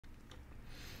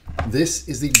This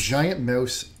is the Giant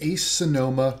Mouse Ace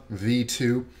Sonoma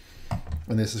V2,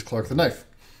 and this is Clark the Knife.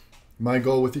 My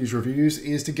goal with these reviews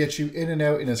is to get you in and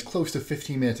out in as close to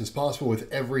 15 minutes as possible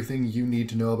with everything you need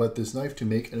to know about this knife to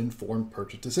make an informed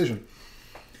purchase decision.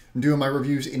 I'm doing my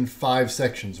reviews in 5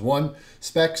 sections. 1,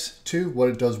 specs. 2, what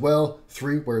it does well.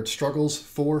 3, where it struggles.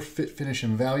 4, fit, finish,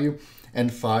 and value.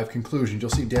 And 5, conclusions.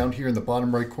 You'll see down here in the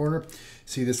bottom right corner,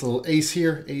 see this little ace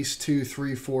here, ace 2,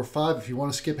 3, 4, 5. If you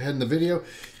want to skip ahead in the video,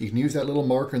 you can use that little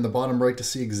marker in the bottom right to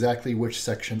see exactly which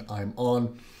section I'm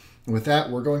on. And with that,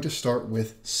 we're going to start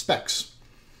with specs.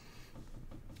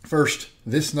 First,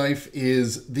 this knife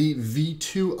is the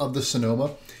V2 of the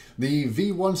Sonoma. The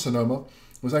V1 Sonoma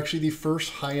was actually the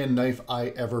first high-end knife I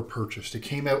ever purchased. It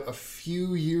came out a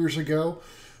few years ago,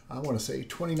 I want to say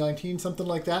 2019, something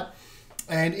like that.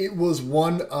 And it was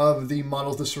one of the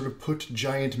models that sort of put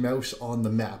Giant Mouse on the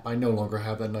map. I no longer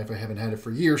have that knife. I haven't had it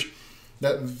for years.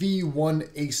 That V1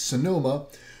 Ace Sonoma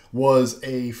was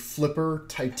a flipper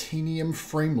titanium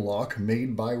frame lock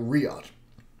made by Riot.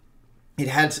 It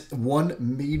had one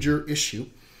major issue,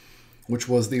 which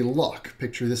was the lock.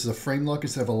 Picture this is a frame lock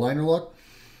instead of a liner lock.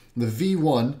 The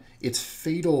V1, its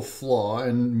fatal flaw,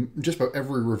 and just about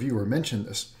every reviewer mentioned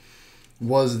this,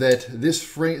 was that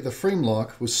the frame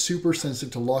lock was super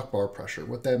sensitive to lock bar pressure.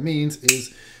 What that means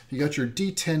is you got your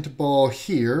detent ball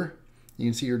here. You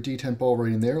can see your detent ball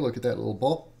right in there. Look at that little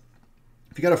ball.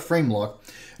 If you got a frame lock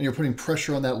and you're putting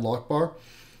pressure on that lock bar,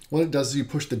 what it does is you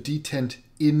push the detent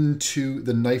into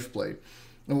the knife blade.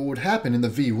 And what would happen in the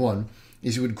V1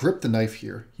 is you would grip the knife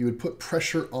here. You would put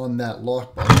pressure on that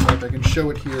lock bar. In fact, I can show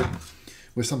it here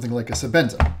with something like a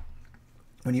Sebenza.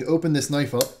 When you open this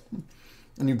knife up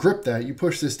and you grip that, you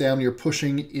push this down, you're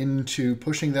pushing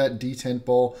that detent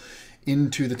ball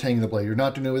into the tang of the blade. You're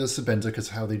not doing it with a Sebenza because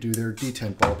how they do their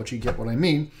detent ball, but you get what I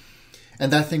mean.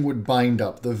 And that thing would bind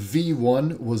up. The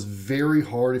V1 was very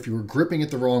hard. If you were gripping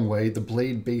it the wrong way, the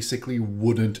blade basically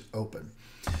wouldn't open.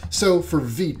 So for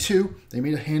V2, they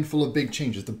made a handful of big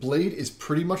changes. The blade is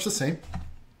pretty much the same.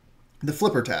 The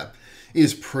flipper tab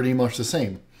is pretty much the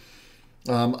same.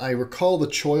 I recall the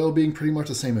choil being pretty much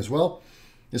the same as well.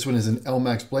 This one is an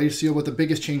LMAX blade seal, but the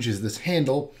biggest change is this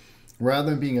handle.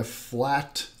 Rather than being a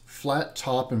flat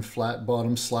top and flat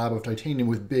bottom slab of titanium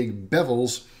with big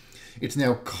bevels, it's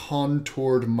now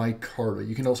contoured micarta.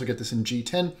 You can also get this in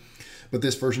G10, but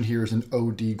this version here is an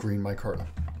OD green micarta.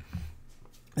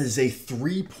 This is a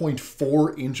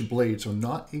 3.4-inch blade, so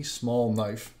not a small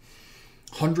knife.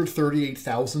 138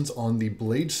 thousandths on the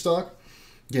blade stock.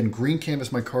 Again, green canvas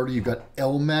micarta. You've got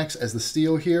LMAX as the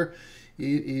steel here.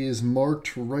 It is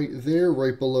marked right there,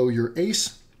 right below your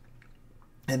ace.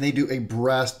 And they do a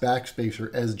brass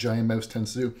backspacer, as Giant Mouse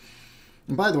tends to do.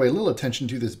 And by the way, a little attention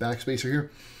to this backspacer here.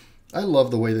 I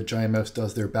love the way that Giant Mouse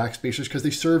does their backspacers because they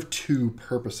serve 2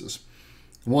 purposes.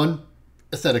 One,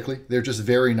 aesthetically, they're just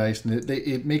very nice, and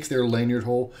it makes their lanyard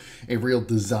hole a real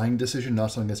design decision,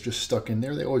 not something that's just stuck in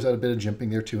there. They always add a bit of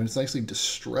jimping there too, and it's nicely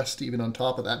distressed even on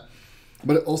top of that.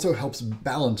 But it also helps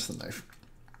balance the knife.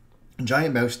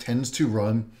 Giant Mouse tends to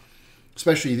run,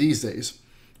 especially these days,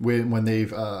 when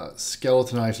they've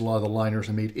skeletonized a lot of the liners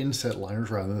and made inset liners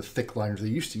rather than the thick liners they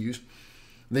used to use,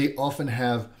 they often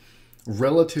have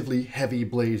relatively heavy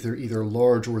blades. They're either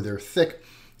large or they're thick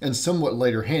and somewhat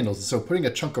lighter handles. And so putting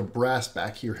a chunk of brass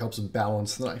back here helps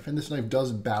balance the knife. And this knife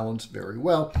does balance very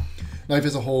well. Knife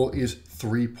as a whole is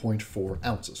 3.4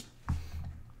 ounces.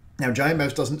 Now, Giant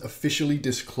Mouse doesn't officially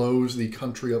disclose the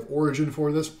country of origin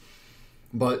for this,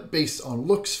 but based on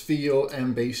looks, feel,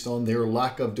 and based on their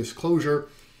lack of disclosure,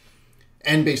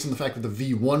 and based on the fact that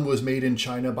the V1 was made in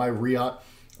China by Riot,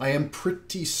 I am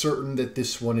pretty certain that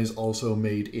this one is also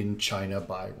made in China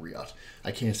by Riot.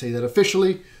 I can't say that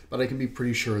officially, but I can be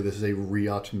pretty sure this is a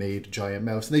Riot-made Giant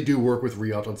Mouse. And they do work with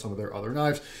Riot on some of their other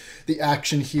knives. The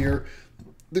action here,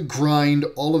 the grind,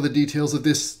 all of the details of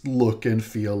this look and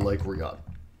feel like Riot.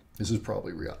 This is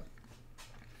probably Riot.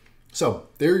 So,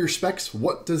 there are your specs.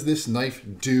 What does this knife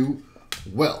do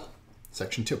well?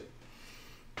 Section 2.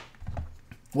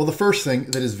 Well, the first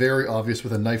thing that is very obvious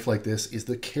with a knife like this is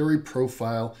the carry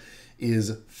profile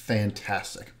is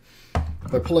fantastic.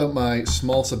 If I pull out my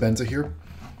small Sebenza here,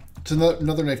 it's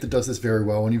another knife that does this very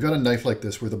well. When you've got a knife like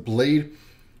this where the blade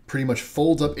pretty much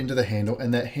folds up into the handle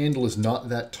and that handle is not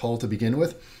that tall to begin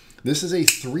with, this is a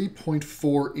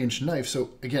 3.4-inch knife.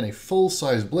 So again, a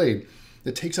full-size blade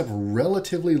that takes up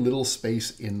relatively little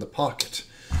space in the pocket.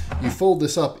 You fold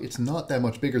this up, it's not that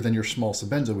much bigger than your small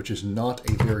Sebenza, which is not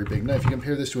a very big knife. You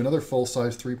compare this to another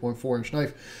full-size 3.4-inch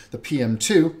knife, the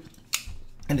PM2,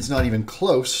 and it's not even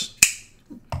close.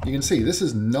 You can see this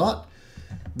is not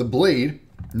the blade,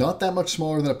 not that much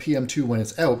smaller than a PM2 when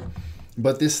it's out,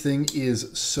 But this thing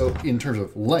is so, in terms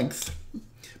of length,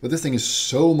 but this thing is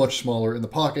so much smaller in the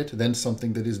pocket than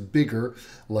something that is bigger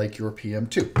like your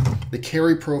PM2. The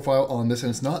carry profile on this, and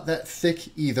it's not that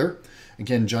thick either.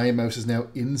 Again, Giant Mouse is now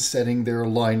insetting their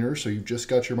liner, so you've just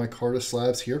got your micarta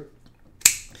slabs here.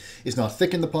 It's not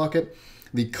thick in the pocket.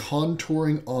 The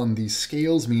contouring on these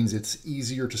scales means it's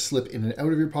easier to slip in and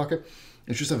out of your pocket.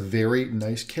 It's just a very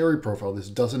nice carry profile. This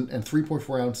doesn't, and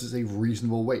 3.4 ounces is a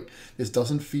reasonable weight. This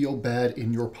doesn't feel bad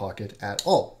in your pocket at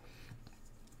all.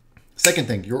 Second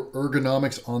thing, your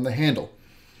ergonomics on the handle.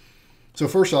 So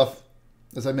first off,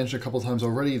 as I mentioned a couple of times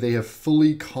already, they have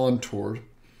fully contoured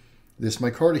this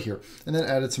micarta here, and then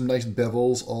added some nice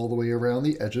bevels all the way around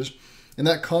the edges. And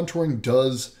that contouring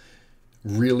does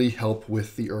really help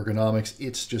with the ergonomics.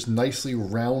 It's just nicely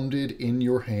rounded in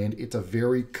your hand. It's a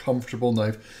very comfortable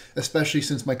knife, especially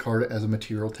since micarta as a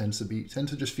material tends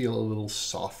to just feel a little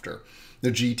softer.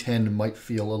 The G10 might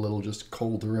feel a little just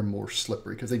colder and more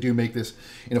slippery because they do make this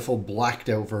in a full blacked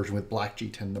out version with black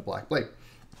G10 and a black blade.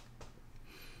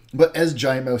 But as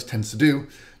Giant Mouse tends to do,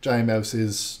 Giant Mouse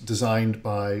is designed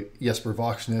by Jesper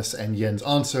Voxnäs and Jens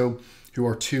Anso, who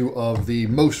are two of the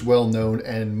most well-known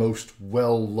and most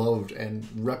well-loved and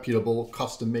reputable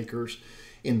custom makers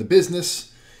in the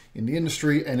business, in the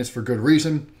industry, and it's for good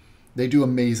reason. They do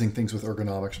amazing things with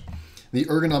ergonomics. The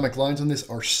ergonomic lines on this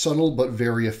are subtle but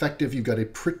very effective. You've got a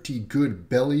pretty good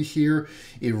belly here.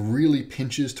 It really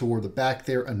pinches toward the back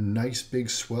there, a nice big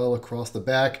swell across the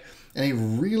back, and a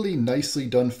really nicely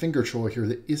done finger choil here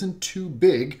that isn't too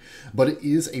big, but it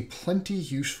is a plenty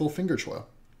useful finger choil.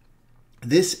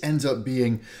 This ends up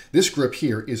being, this grip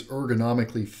here is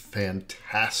ergonomically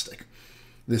fantastic.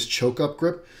 This choke up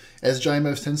grip, as Giant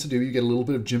Mouse tends to do, you get a little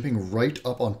bit of jimping right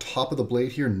up on top of the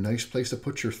blade here. Nice place to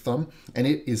put your thumb, and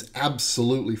it is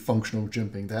absolutely functional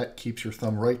jimping. That keeps your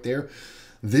thumb right there.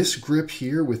 This grip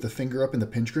here with the finger up in the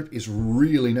pinch grip is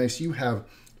really nice. You have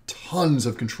tons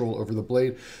of control over the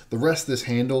blade. The rest of this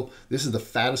handle, this is the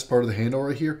fattest part of the handle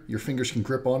right here. Your fingers can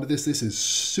grip onto this. This is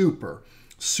super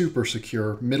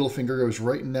secure. Middle finger goes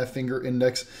right in that finger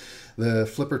index. The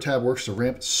flipper tab works to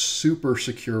ramp, super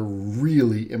secure.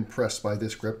 Really impressed by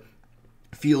this grip.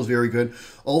 Feels very good.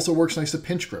 Also works nice to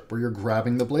pinch grip where you're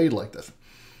grabbing the blade like this.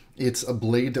 It's a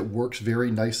blade that works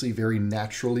very nicely, very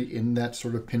naturally in that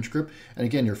sort of pinch grip. And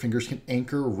again, your fingers can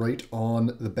anchor right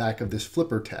on the back of this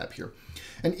flipper tab here.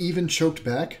 And even choked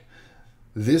back,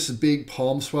 this big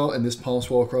palm swell and this palm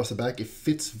swell across the back, it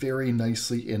fits very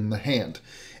nicely in the hand.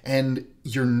 And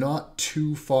you're not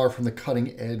too far from the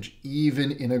cutting edge,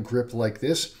 even in a grip like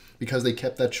this, because they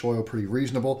kept that choil pretty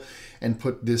reasonable and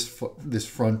put this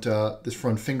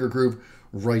front finger groove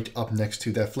right up next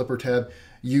to that flipper tab.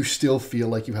 You still feel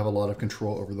like you have a lot of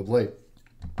control over the blade.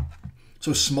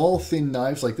 So small, thin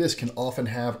knives like this can often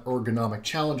have ergonomic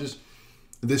challenges.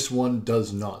 This one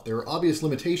does not. There are obvious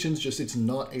limitations, just it's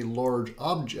not a large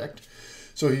object.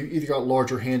 So you either got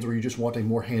larger hands or you just want a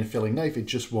more hand-filling knife, it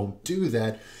just won't do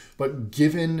that. But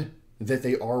given that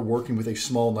they are working with a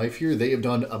small knife here, they have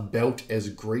done about as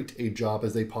great a job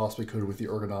as they possibly could with the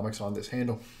ergonomics on this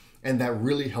handle. And that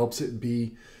really helps it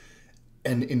be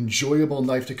an enjoyable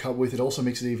knife to cut with. It also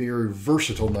makes it a very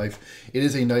versatile knife. It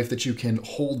is a knife that you can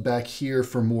hold back here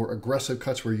for more aggressive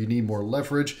cuts where you need more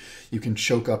leverage. You can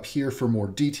choke up here for more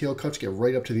detail cuts, get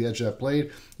right up to the edge of that blade.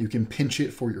 You can pinch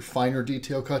it for your finer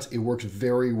detail cuts. It works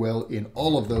very well in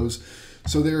all of those.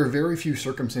 So there are very few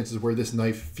circumstances where this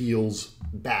knife feels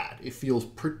bad. It feels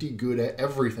pretty good at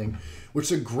everything, which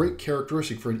is a great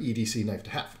characteristic for an EDC knife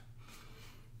to have.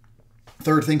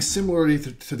 Third thing, similarly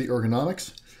to the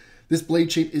ergonomics, this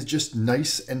blade shape is just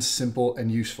nice and simple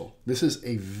and useful. This is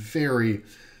a very,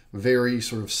 very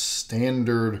sort of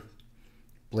standard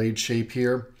blade shape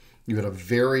here. You got a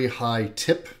very high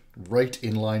tip, right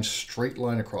in line, straight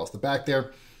line across the back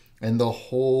there, and the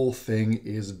whole thing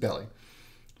is belly.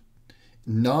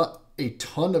 Not a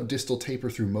ton of distal taper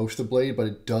through most of the blade, but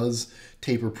it does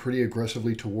taper pretty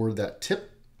aggressively toward that tip.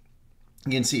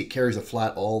 You can see it carries a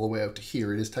flat all the way out to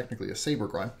here. It is technically a saber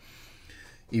grind,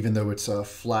 even though it's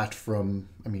flat from,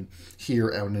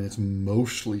 here out, and it's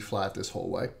mostly flat this whole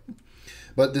way.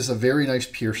 But this is a very nice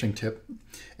piercing tip.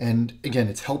 And again,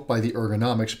 it's helped by the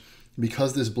ergonomics.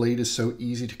 Because this blade is so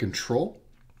easy to control,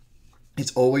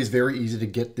 it's always very easy to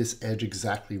get this edge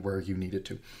exactly where you need it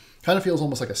to. Kind of feels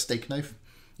almost like a steak knife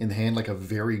in the hand, like a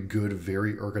very good,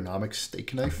 very ergonomic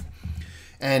steak knife.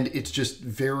 And it's just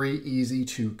very easy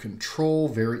to control,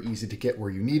 very easy to get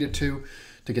where you need it to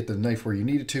get the knife where you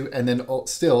need it to. And then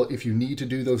still, if you need to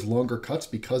do those longer cuts,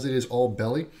 because it is all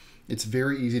belly, It's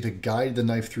very easy to guide the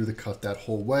knife through the cut that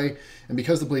whole way. And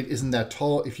because the blade isn't that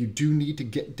tall, if you do need to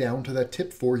get down to that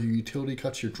tip for your utility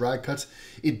cuts, your drag cuts,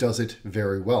 it does it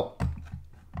very well.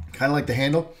 Kind of like the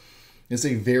handle. It's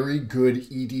a very good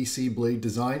EDC blade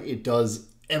design. It does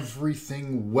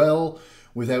everything well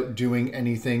without doing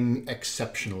anything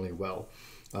exceptionally well,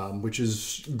 which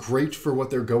is great for what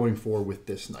they're going for with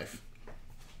this knife.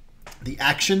 The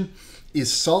action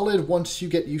is solid once you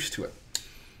get used to it.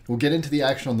 We'll get into the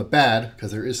action on the bad,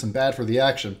 because there is some bad for the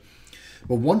action.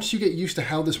 But once you get used to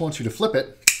how this wants you to flip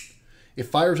it, it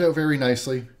fires out very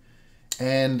nicely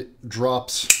and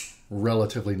drops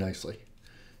relatively nicely.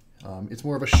 It's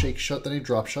more of a shake shut than a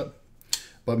drop shut,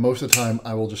 but most of the time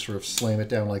I will just sort of slam it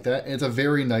down like that, and it's a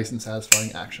very nice and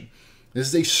satisfying action. This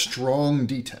is a strong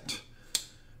detent.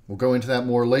 We'll go into that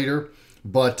more later,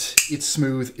 but it's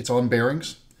smooth, it's on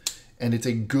bearings, and it's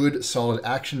a good solid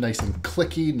action, nice and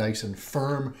clicky, nice and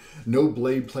firm, no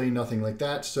blade play, nothing like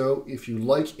that. So if you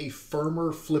like a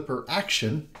firmer flipper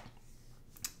action,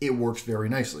 it works very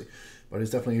nicely, but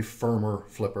it's definitely a firmer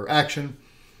flipper action.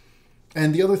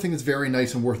 And the other thing that's very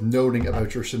nice and worth noting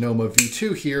about your Sonoma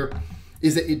V2 here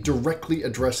is that it directly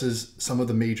addresses some of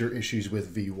the major issues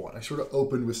with V1. I sort of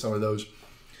opened with some of those.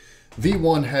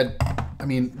 V1 had, I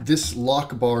mean, this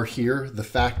lock bar here, the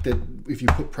fact that if you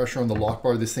put pressure on the lock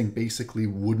bar, this thing basically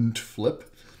wouldn't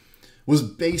flip, was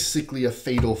basically a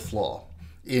fatal flaw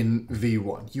in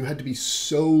V1. You had to be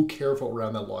so careful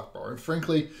around that lock bar. And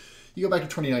frankly, you go back to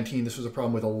 2019, this was a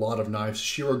problem with a lot of knives.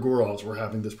 Shiragorovs were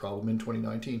having this problem in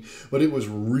 2019, but it was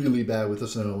really bad with the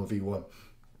Sonoma V1.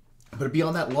 But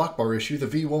beyond that lock bar issue, the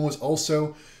V1 was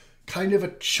also kind of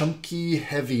a chunky,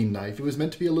 heavy knife. It was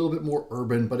meant to be a little bit more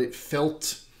urban, but it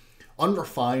felt,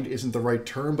 unrefined isn't the right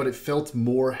term, but it felt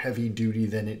more heavy duty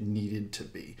than it needed to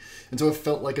be. And so it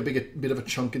felt like a bit of a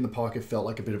chunk in the pocket, felt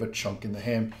like a bit of a chunk in the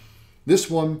hand. This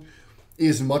one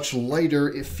is much lighter,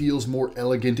 it feels more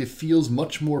elegant, it feels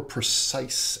much more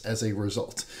precise as a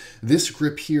result. This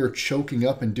grip here, choking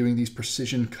up and doing these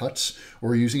precision cuts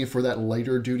or using it for that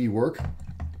lighter duty work,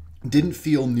 didn't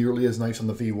feel nearly as nice on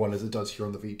the V1 as it does here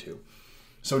on the V2.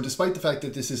 So despite the fact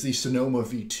that this is the Sonoma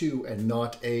V2 and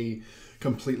not a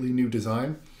completely new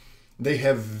design, they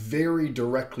have very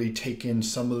directly taken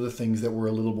some of the things that were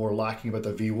a little more lacking about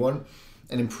the V1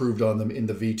 and improved on them in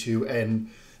the V2. And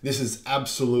this is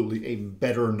absolutely a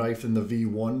better knife than the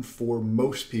V1 for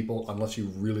most people, unless you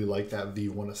really like that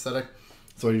V1 aesthetic.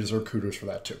 So you deserve kudos for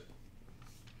that too.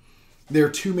 There are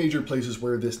two major places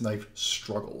where this knife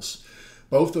struggles,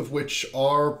 both of which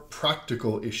are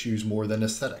practical issues more than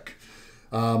aesthetic.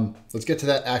 Let's get to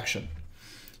that action.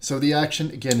 So the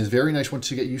action, again, is very nice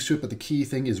once you get used to it, but the key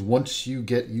thing is once you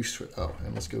get used to it. Oh,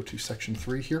 and let's go to section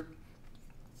 3 here.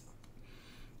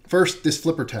 First, this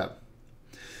flipper tab.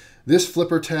 This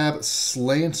flipper tab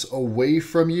slants away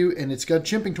from you, and it's got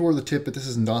jimping toward the tip, but this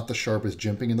is not the sharpest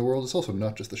jimping in the world. It's also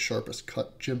not just the sharpest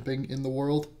cut jimping in the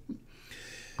world.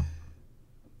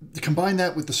 Combine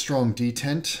that with the strong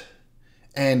detent,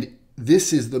 and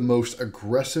this is the most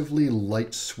aggressively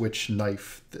light switch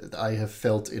knife that I have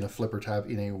felt in a flipper tab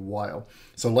in a while.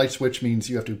 So light switch means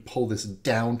you have to pull this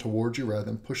down towards you rather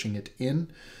than pushing it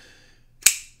in.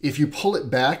 If you pull it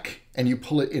back and you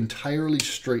pull it entirely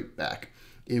straight back,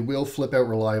 it will flip out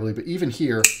reliably, but even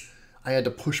here, I had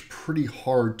to push pretty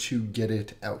hard to get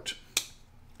it out.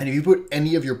 And if you put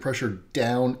any of your pressure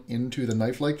down into the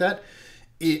knife like that,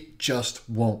 it just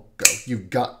won't go. You've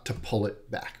got to pull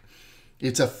it back.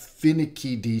 It's a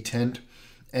finicky detent,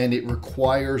 and it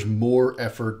requires more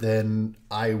effort than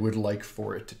I would like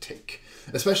for it to take.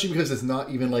 Especially because it's not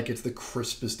even like it's the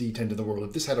crispest detent in the world.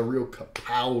 If this had a real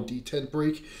kapow detent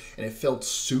break, and it felt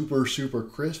super, super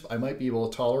crisp, I might be able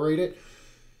to tolerate it.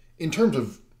 In terms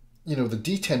of, you know, the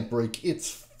detent break, it's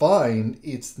fine.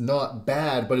 It's not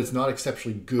bad, but it's not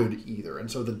exceptionally good either. And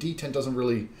so the detent doesn't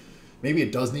really, maybe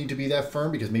it does need to be that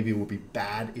firm because maybe it would be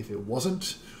bad if it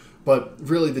wasn't. But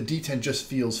really the detent just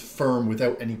feels firm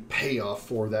without any payoff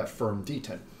for that firm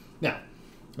detent. Now,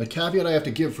 the caveat I have to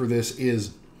give for this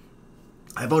is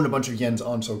I've owned a bunch of Jens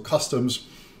Onso Customs.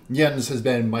 Jens has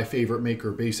been my favorite maker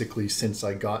basically since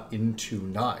I got into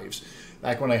knives.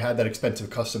 Back when I had that expensive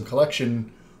custom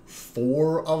collection,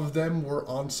 4 of them were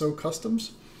Onso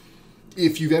Customs.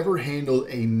 If you've ever handled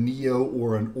a Neo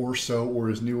or an Orso or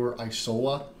his newer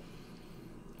Isola,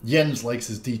 Jens likes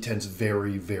his detents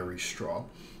very, very strong.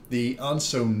 The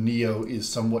Onso Neo is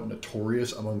somewhat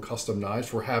notorious among custom knives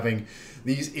for having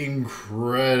these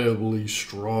incredibly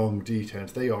strong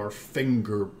detents. They are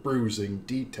finger bruising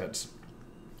detents.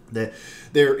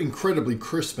 They're incredibly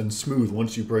crisp and smooth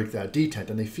once you break that detent,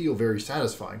 and they feel very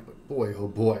satisfying, but boy, oh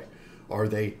boy, are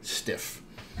they stiff.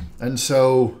 And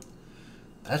so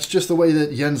that's just the way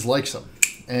that Jens likes them.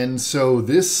 And so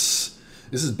this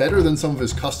is better than some of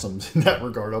his customs in that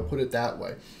regard. I'll put it that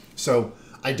way. So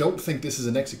I don't think this is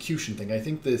an execution thing. I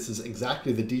think this is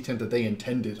exactly the detent that they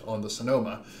intended on the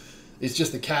Sonoma. It's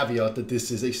just the caveat that this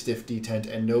is a stiff detent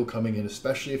and no coming in,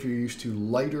 especially if you're used to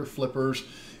lighter flippers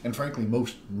and frankly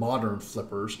most modern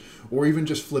flippers, or even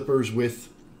just flippers with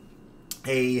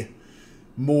a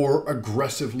more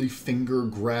aggressively finger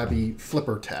grabby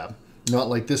flipper tab. Not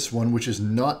like this one, which is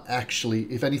not actually,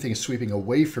 if anything, is sweeping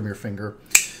away from your finger.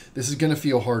 This is going to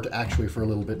feel hard to actuate for a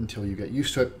little bit until you get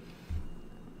used to it.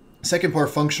 Second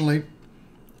part, functionally,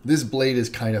 this blade is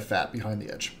kind of fat behind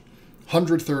the edge.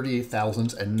 138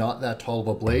 thousandths and not that tall of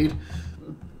a blade.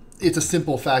 It's a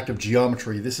simple fact of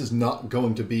geometry. This is not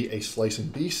going to be a slicing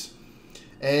beast,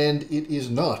 and it is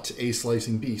not a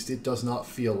slicing beast. It does not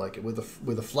feel like it. With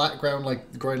a flat grind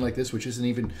like this, which isn't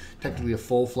even technically a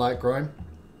full flat grind.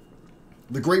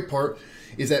 The great part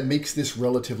is that it makes this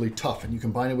relatively tough, and you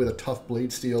combine it with a tough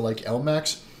blade steel like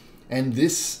LMAX, and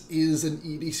this is an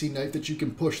EDC knife that you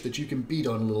can push, that you can beat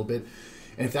on a little bit.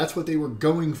 And if that's what they were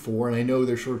going for, and I know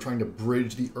they're sort of trying to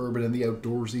bridge the urban and the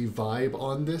outdoorsy vibe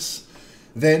on this,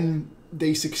 then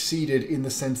they succeeded in the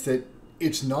sense that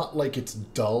it's not like it's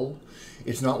dull.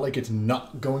 It's not like it's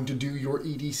not going to do your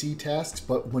EDC tasks,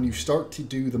 but when you start to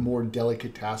do the more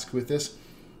delicate task with this,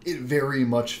 it very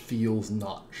much feels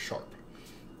not sharp.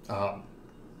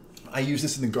 I used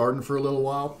this in the garden for a little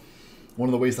while. One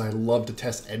of the ways that I love to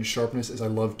test edge sharpness is I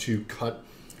love to cut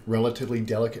relatively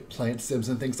delicate plant stems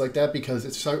and things like that, because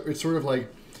it's sort of like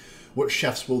what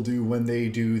chefs will do when they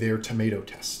do their tomato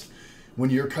test. When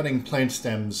you're cutting plant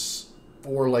stems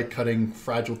or like cutting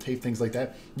fragile tape, things like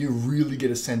that, you really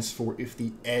get a sense for if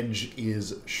the edge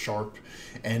is sharp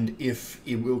and if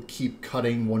it will keep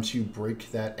cutting once you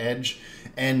break that edge.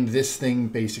 And this thing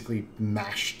basically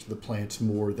mashed the plants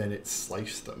more than it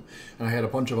sliced them. And I had a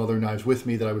bunch of other knives with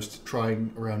me that I was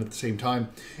trying around at the same time,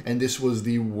 and this was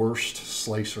the worst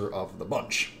slicer of the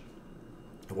bunch.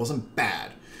 It wasn't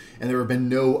bad. And there have been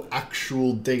no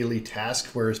actual daily task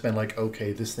where it's been like,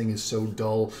 okay, this thing is so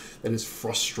dull that it's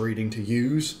frustrating to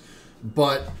use.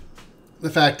 But the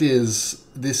fact is,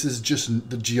 this is just,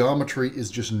 the geometry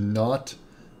is just not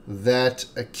that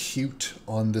acute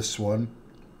on this one.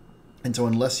 And so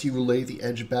unless you lay the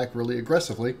edge back really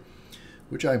aggressively,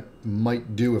 which I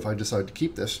might do if I decide to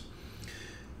keep this,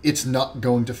 it's not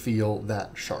going to feel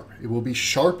that sharp. It will be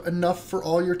sharp enough for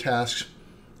all your tasks,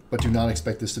 but do not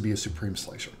expect this to be a supreme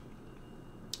slicer.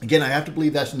 Again, I have to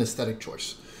believe that's an aesthetic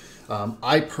choice.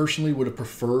 I personally would have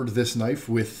preferred this knife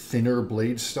with thinner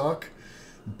blade stock,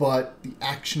 but the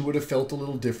action would have felt a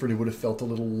little different. It would have felt a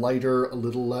little lighter, a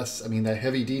little less. I mean, that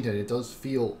heavy detent, it does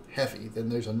feel heavy. Then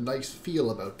there's a nice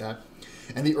feel about that.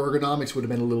 And the ergonomics would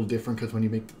have been a little different because when you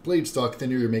make the blade stock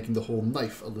thinner, you're making the whole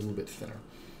knife a little bit thinner.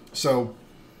 So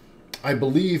I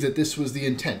believe that this was the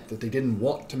intent, that they didn't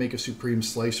want to make a supreme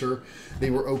slicer.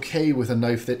 They were okay with a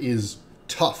knife that is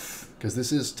tough, because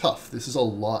this is tough. This is a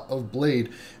lot of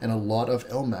blade and a lot of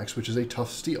LMAX, which is a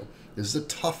tough steel. This is a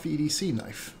tough EDC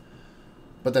knife.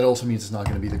 But that also means it's not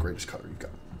going to be the greatest cutter you've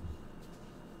got.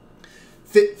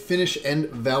 Fit, finish, and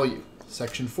value.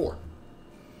 Section 4.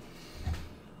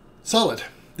 Solid.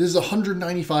 This is a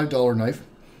 $195 knife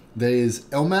that is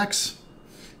LMAX,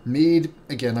 made,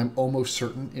 again, I'm almost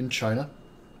certain, in China,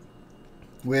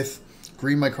 with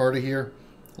green micarta here,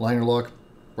 liner lock,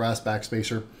 brass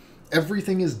backspacer.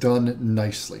 Everything is done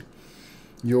nicely.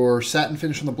 Your satin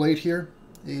finish on the blade here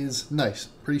is nice.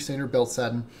 Pretty standard belt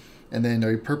satin. And then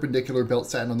a perpendicular belt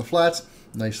satin on the flats.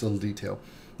 Nice little detail.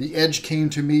 The edge came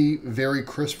to me very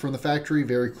crisp from the factory.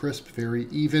 Very crisp, very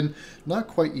even. Not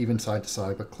quite even side to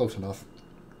side, but close enough.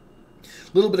 A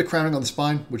little bit of crowning on the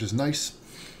spine, which is nice.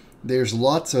 There's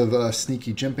lots of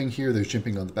sneaky jimping here. There's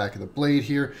jimping on the back of the blade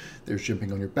here. There's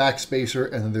jimping on your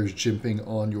backspacer. And then there's jimping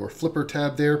on your flipper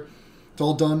tab there. It's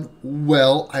all done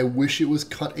well. I wish it was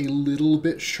cut a little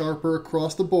bit sharper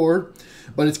across the board,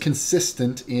 but it's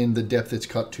consistent in the depth it's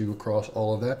cut to across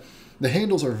all of that. The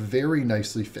handles are very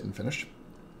nicely fit and finished.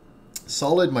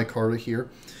 Solid micarta here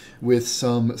with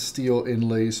some steel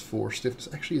inlays for stiffness.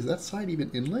 Actually, is that side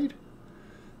even inlaid?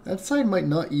 That side might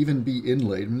not even be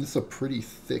inlaid. I mean, this is a pretty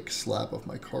thick slab of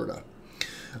micarta.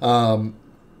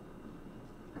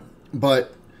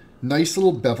 But nice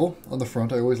little bevel on the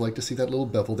front. I always like to see that little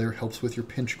bevel there. Helps with your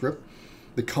pinch grip.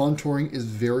 The contouring is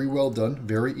very well done,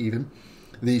 very even.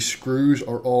 The screws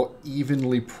are all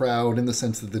evenly proud in the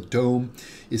sense that the dome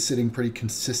is sitting pretty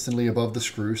consistently above the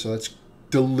screw, so that's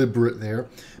deliberate there.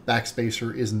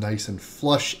 Backspacer is nice and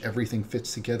flush. Everything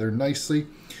fits together nicely.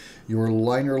 Your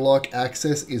liner lock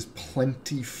access is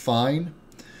plenty fine.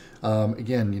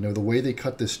 Again, the way they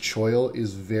cut this choil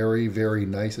is very, very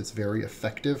nice. It's very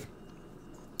effective.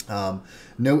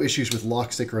 No issues with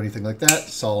lock stick or anything like that.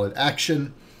 Solid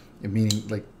action, meaning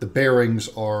like the bearings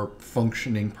are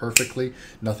functioning perfectly.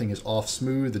 Nothing is off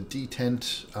smooth. The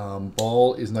detent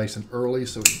ball is nice and early,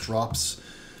 so it drops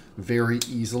very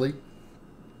easily.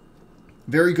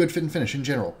 Very good fit and finish in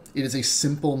general. It is a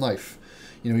simple knife.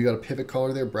 You got a pivot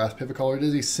collar there, brass pivot collar. It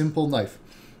is a simple knife.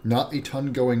 Not a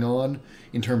ton going on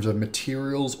in terms of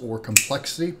materials or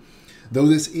complexity. Though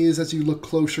this is, as you look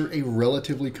closer, a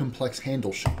relatively complex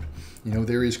handle shape.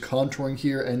 There is contouring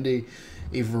here and a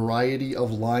variety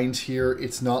of lines here.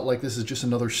 It's not like this is just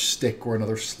another stick or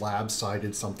another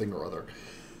slab-sided something or other.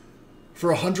 For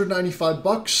 195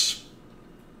 bucks,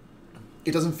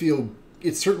 it doesn't feel...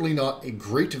 It's certainly not a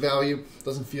great value. It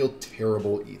doesn't feel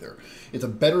terrible either. It's a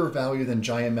better value than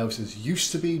Giant Mouse's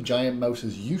used to be. Giant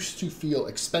Mouse's used to feel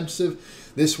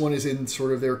expensive. This one is in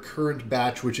sort of their current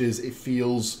batch, which is it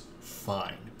feels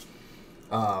fine.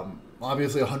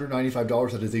 Obviously,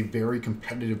 $195, that is a very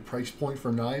competitive price point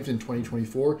for knives in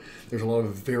 2024. There's a lot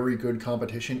of very good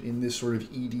competition in this sort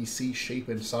of EDC shape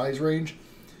and size range.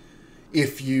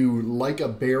 If you like a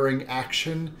bearing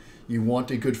action, you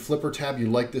want a good flipper tab, you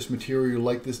like this material, you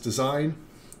like this design,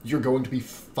 you're going to be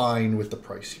fine with the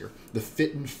price here. The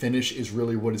fit and finish is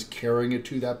really what is carrying it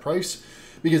to that price,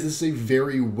 because this is a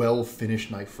very well-finished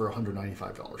knife for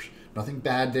 $195. Nothing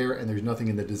bad there, and there's nothing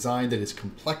in the design that is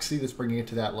complexity that's bringing it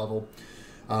to that level.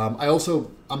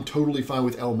 I'm totally fine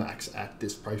with LMAX at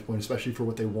this price point, especially for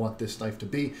what they want this knife to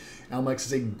be. LMAX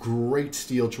is a great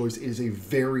steel choice. It is a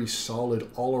very solid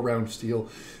all-around steel,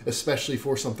 especially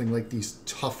for something like these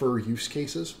tougher use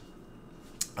cases.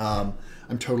 I'm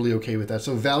totally okay with that.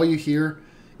 So value here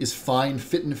is fine.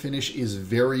 Fit and finish is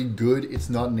very good. It's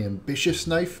not an ambitious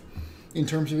knife in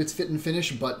terms of its fit and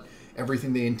finish, but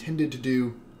everything they intended to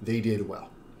do, they did well,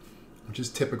 which is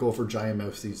typical for Giant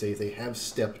Mouse these days. They have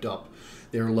stepped up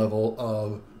their level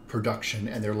of production,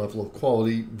 and their level of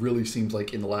quality really seems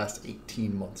like in the last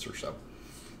 18 months or so.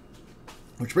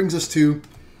 Which brings us to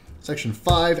section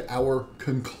 5, our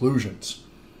conclusions.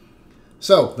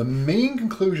 So the main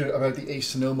conclusion about the Ace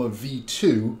Sonoma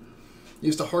V2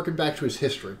 is to harken back to its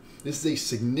history. This is a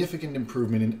significant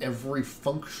improvement in every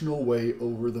functional way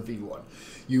over the V1.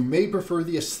 You may prefer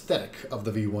the aesthetic of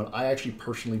the V1. I actually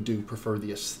personally do prefer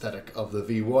the aesthetic of the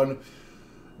V1,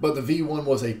 but the V1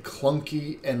 was a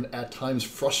clunky and at times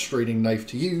frustrating knife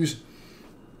to use.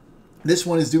 This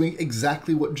one is doing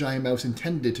exactly what Giant Mouse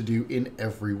intended it to do in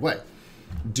every way.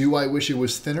 Do I wish it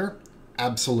was thinner?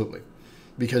 Absolutely.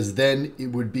 Because then it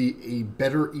would be a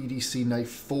better EDC knife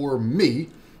for me,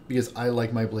 because I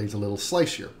like my blades a little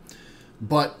slicier.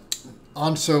 But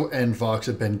Onso and Vox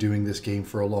have been doing this game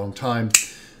for a long time.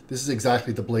 This is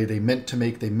exactly the blade they meant to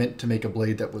make. They meant to make a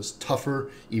blade that was tougher,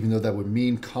 even though that would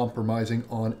mean compromising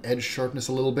on edge sharpness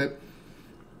a little bit.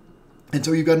 And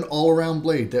so you've got an all-around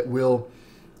blade that will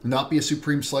not be a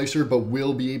supreme slicer, but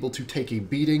will be able to take a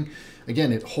beating.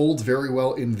 Again, it holds very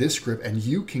well in this grip, and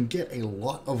you can get a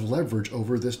lot of leverage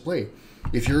over this blade.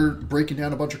 If you're breaking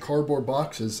down a bunch of cardboard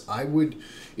boxes,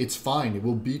 it's fine. It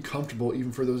will be comfortable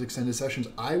even for those extended sessions.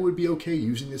 I would be okay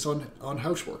using this on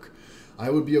housework. I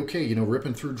would be okay,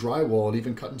 ripping through drywall and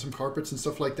even cutting some carpets and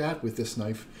stuff like that with this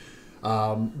knife,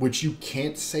 which you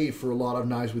can't say for a lot of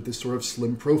knives with this sort of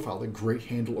slim profile. The great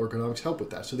handle ergonomics help with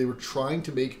that. So they were trying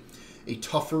to make a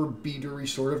tougher, beatery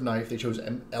sort of knife. They chose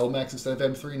LMAX instead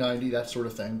of M390, that sort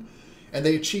of thing. And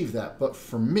they achieved that. But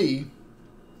for me,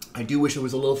 I do wish it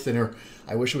was a little thinner.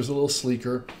 I wish it was a little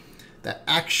sleeker. That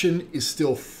action is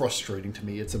still frustrating to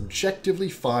me. It's objectively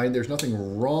fine. There's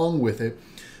nothing wrong with it.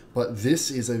 But this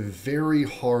is a very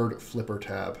hard flipper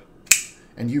tab.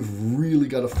 And you've really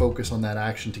got to focus on that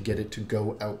action to get it to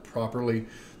go out properly.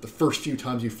 The first few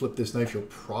times you flip this knife, you're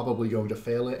probably going to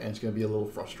fail it, and it's going to be a little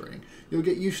frustrating. You'll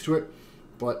get used to it,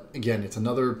 but again, it's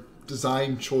another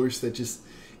design choice that just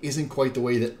isn't quite the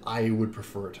way that I would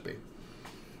prefer it to be.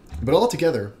 But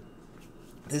altogether,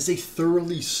 this is a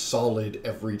thoroughly solid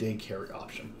everyday carry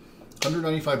option.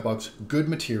 195 bucks, good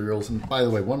materials, and by the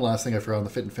way, one last thing I forgot on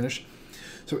the fit and finish.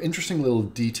 So interesting little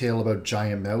detail about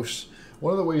Giant Mouse.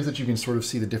 One of the ways that you can sort of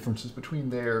see the differences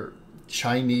between their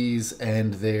Chinese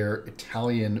and their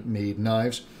Italian-made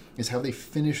knives is how they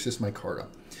finish this micarta.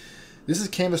 This is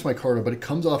canvas micarta, but it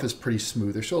comes off as pretty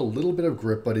smooth. There's still a little bit of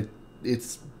grip, but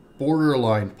it's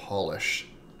borderline polish.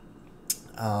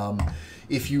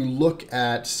 If you look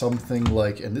at something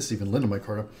like, and this is even linen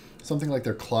micarta, something like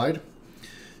their Clyde,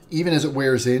 even as it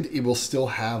wears in, it will still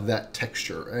have that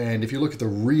texture. And if you look at the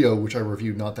Rio, which I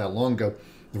reviewed not that long ago,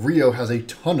 The Rio has a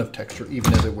ton of texture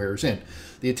even as it wears in.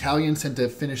 The Italians tend to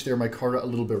finish their micarta a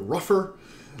little bit rougher.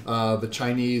 The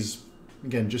Chinese,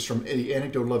 again, just from the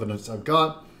anecdotal evidence I've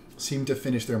got, seem to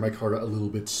finish their micarta a little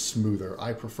bit smoother.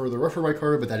 I prefer the rougher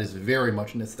micarta, but that is very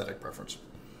much an aesthetic preference.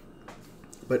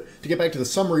 But to get back to the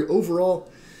summary, overall,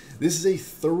 this is a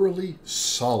thoroughly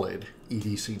solid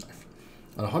EDC knife.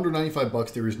 At 195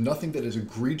 bucks, there is nothing that is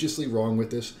egregiously wrong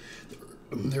with this.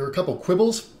 There are a couple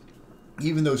quibbles.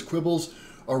 Even those quibbles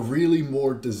are really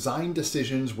more design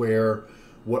decisions where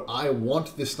what I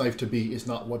want this knife to be is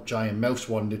not what Giant Mouse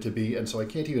wanted it to be, and so I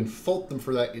can't even fault them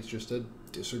for that. It's just a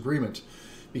disagreement,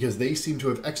 because they seem to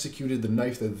have executed the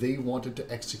knife that they wanted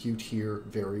to execute here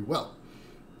very well.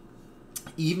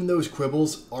 Even those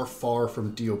quibbles are far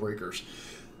from deal breakers.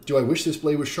 Do I wish this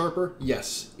blade was sharper?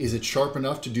 Yes. Is it sharp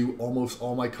enough to do almost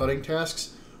all my cutting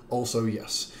tasks? Also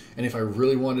yes. And if I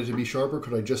really wanted it to be sharper,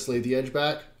 could I just lay the edge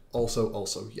back?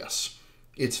 Also yes.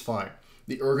 It's fine.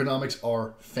 The ergonomics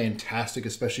are fantastic,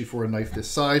 especially for a knife this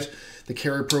size. The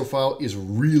carry profile is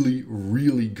really,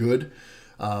 really good.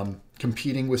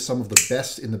 Competing with some of the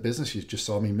best in the business. You just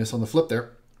saw me miss on the flip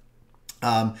there.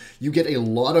 You get a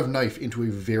lot of knife into a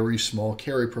very small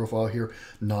carry profile here.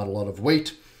 Not a lot of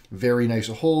weight. Very nice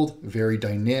to hold. Very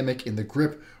dynamic in the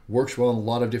grip. Works well in a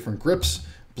lot of different grips.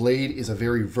 Blade is a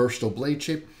very versatile blade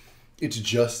shape. It's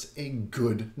just a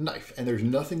good knife. And there's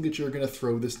nothing that you're going to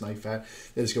throw this knife at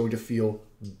that is going to feel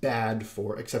bad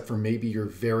for, except for maybe your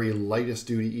very lightest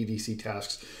duty EDC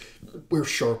tasks where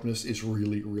sharpness is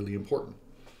really, really important.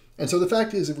 And so the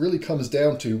fact is, it really comes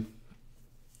down to,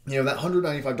 you know, that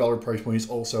 $195 price point is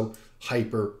also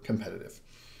hyper competitive.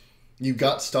 You've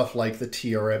got stuff like the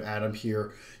TRM Atom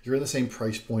here. You're in the same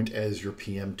price point as your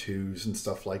PM2s and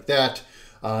stuff like that.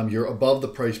 You're above the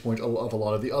price point of a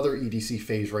lot of the other EDC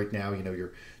phase right now. You know,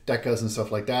 your Decas and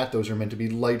stuff like that. Those are meant to be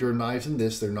lighter knives than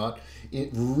this. They're not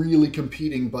really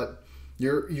competing, but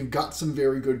you've got some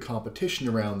very good competition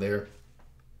around there.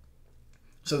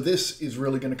 So this is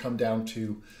really going to come down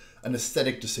to an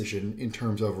aesthetic decision in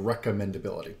terms of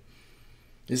recommendability.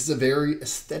 This is a very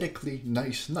aesthetically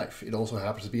nice knife. It also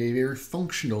happens to be a very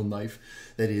functional knife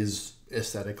that is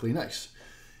aesthetically nice.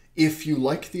 If you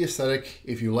like the aesthetic,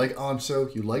 if you like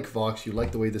Anso, you like Vox, you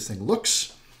like the way this thing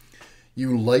looks,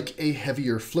 you like a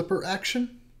heavier flipper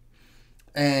action,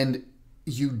 and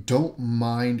you don't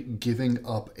mind giving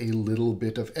up a little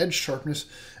bit of edge sharpness,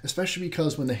 especially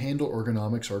because when the handle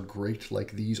ergonomics are great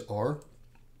like these are,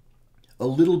 a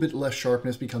little bit less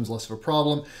sharpness becomes less of a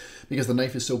problem because the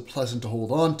knife is so pleasant to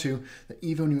hold on to that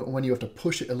even when you have to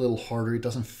push it a little harder, it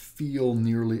doesn't feel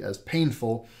nearly as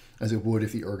painful as it would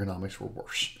if the ergonomics were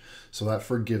worse. So that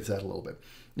forgives that a little bit.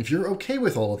 If you're okay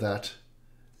with all of that,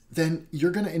 then you're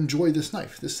going to enjoy this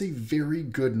knife. This is a very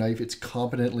good knife. It's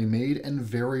competently made and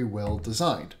very well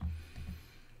designed.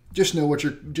 Just know what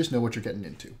you're getting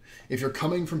into. If you're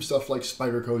coming from stuff like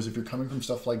Spyderco's, if you're coming from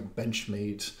stuff like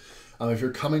Benchmade, if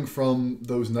you're coming from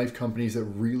those knife companies that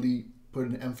really put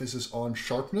an emphasis on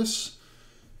sharpness,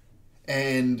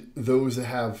 and those that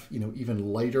have, you know,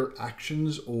 even lighter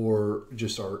actions or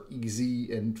just are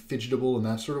easy and fidgetable in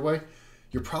that sort of way,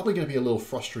 you're probably going to be a little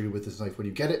frustrated with this knife when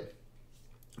you get it.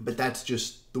 But that's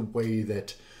just the way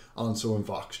that Anso and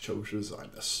Vox chose to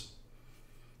design this.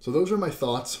 So those are my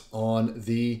thoughts on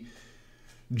the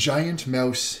Giant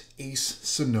Mouse Ace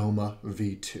Sonoma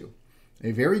V2.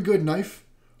 A very good knife.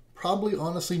 Probably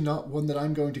honestly not one that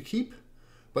I'm going to keep,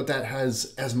 but that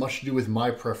has as much to do with my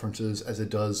preferences as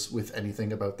it does with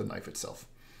anything about the knife itself.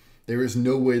 There is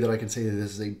no way that I can say that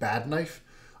this is a bad knife.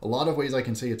 A lot of ways I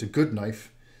can say it's a good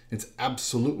knife. It's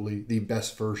absolutely the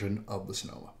best version of the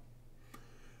Sonoma.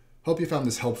 Hope you found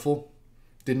this helpful.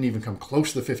 Didn't even come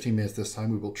close to the 15 minutes this time.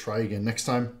 We will try again next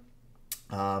time.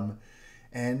 I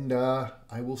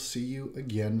will see you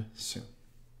again soon.